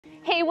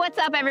Hey, what's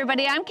up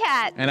everybody? I'm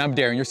Kat. And I'm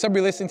Darren, your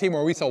sub-listing team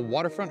where we sell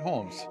waterfront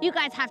homes. You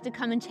guys have to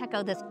come and check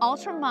out this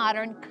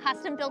ultra-modern,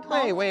 custom-built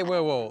home. Wait.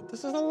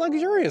 This is a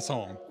luxurious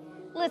home.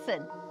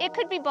 Listen, it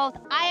could be both.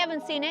 I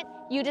haven't seen it.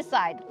 You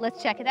decide.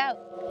 Let's check it out.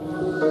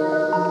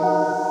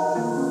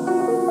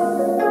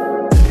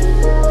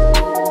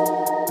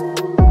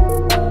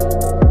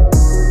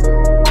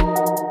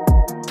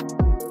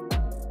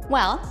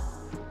 Well,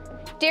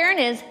 Darren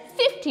is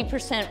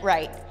 50%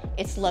 right.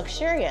 It's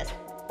luxurious,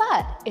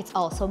 but it's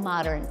also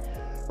modern.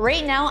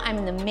 Right now, I'm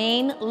in the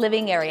main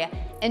living area,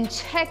 and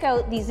check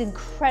out these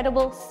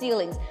incredible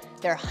ceilings.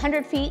 They're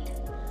 100 feet,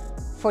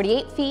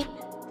 48 feet,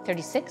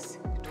 36,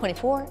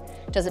 24,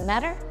 doesn't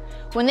matter.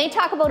 When they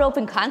talk about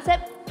open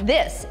concept,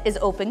 this is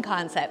open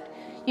concept.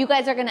 You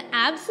guys are gonna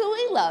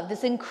absolutely love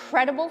this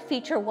incredible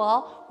feature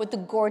wall with the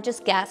gorgeous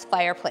gas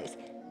fireplace.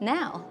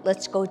 Now,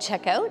 let's go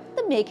check out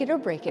the make it or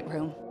break it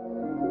room.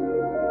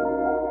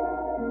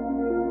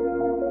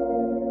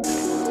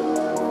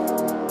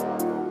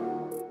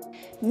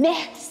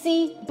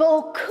 Merci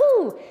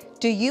beaucoup.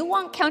 Do you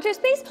want counter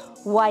space?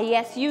 Why,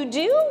 yes, you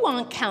do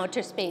want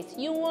counter space.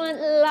 You want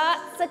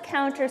lots of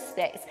counter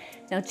space.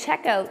 Now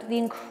check out the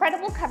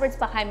incredible cupboards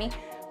behind me,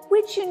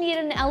 which you need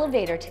an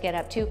elevator to get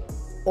up to,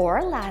 or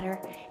a ladder.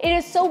 It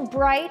is so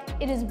bright,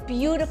 it is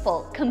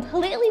beautiful,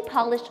 completely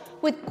polished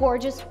with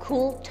gorgeous,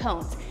 cool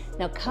tones.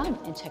 Now come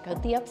and check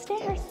out the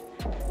upstairs.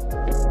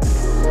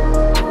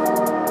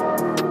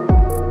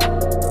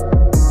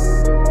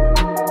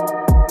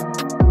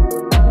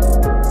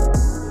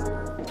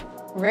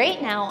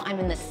 Right now, I'm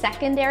in the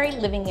secondary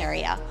living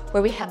area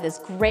where we have this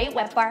great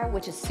wet bar,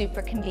 which is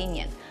super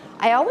convenient.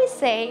 I always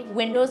say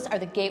windows are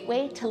the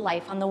gateway to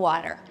life on the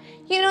water.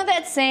 You know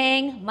that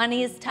saying,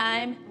 money is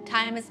time,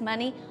 time is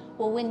money?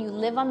 Well, when you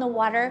live on the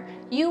water,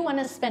 you want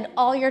to spend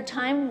all your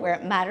time where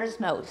it matters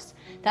most.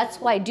 That's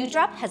why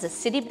Dewdrop has a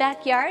city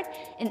backyard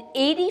and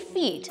 80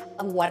 feet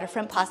of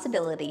waterfront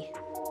possibility.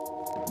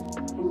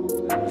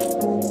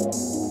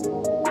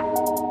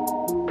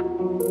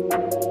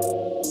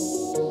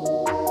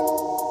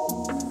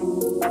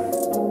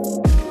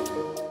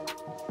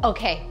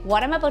 Okay,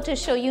 what I'm about to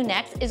show you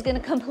next is gonna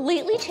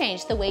completely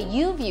change the way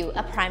you view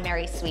a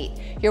primary suite.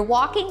 You're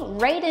walking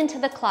right into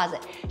the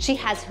closet. She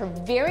has her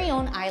very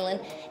own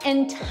island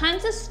and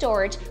tons of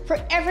storage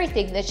for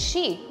everything that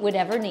she would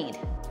ever need.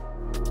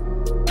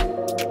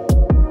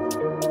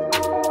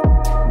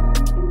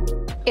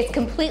 It's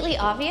completely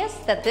obvious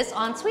that this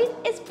ensuite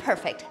is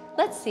perfect.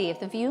 Let's see if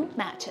the view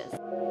matches.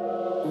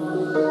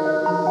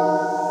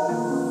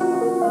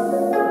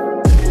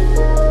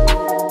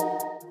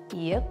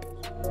 Yep.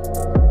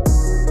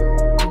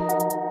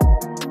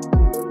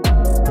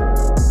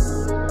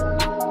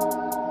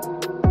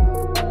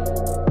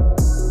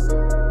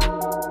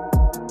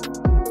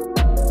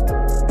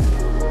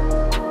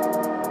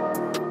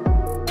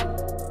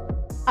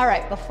 All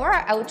right, before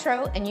our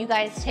outro and you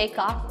guys take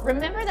off,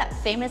 remember that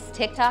famous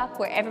TikTok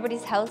where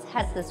everybody's house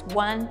has this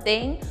one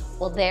thing?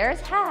 Well, theirs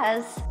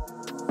has.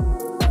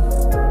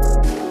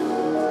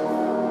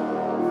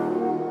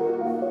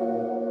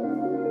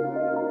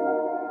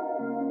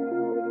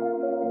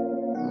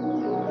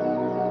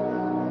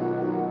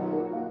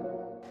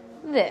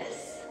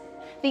 This,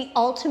 the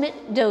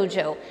ultimate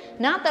dojo.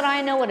 Not that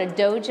I know what a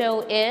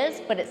dojo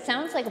is, but it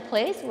sounds like a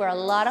place where a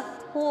lot of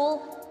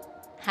cool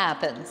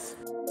happens.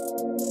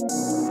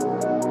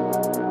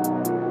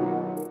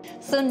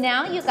 So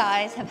now you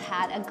guys have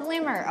had a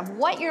glimmer of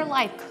what your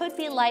life could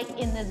be like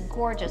in this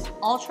gorgeous,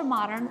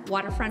 ultra-modern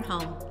waterfront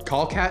home.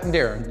 Call Kat and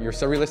Darren, your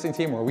sub-listing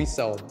team where we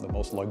sell the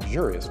most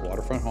luxurious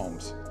waterfront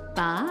homes.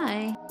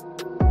 Bye.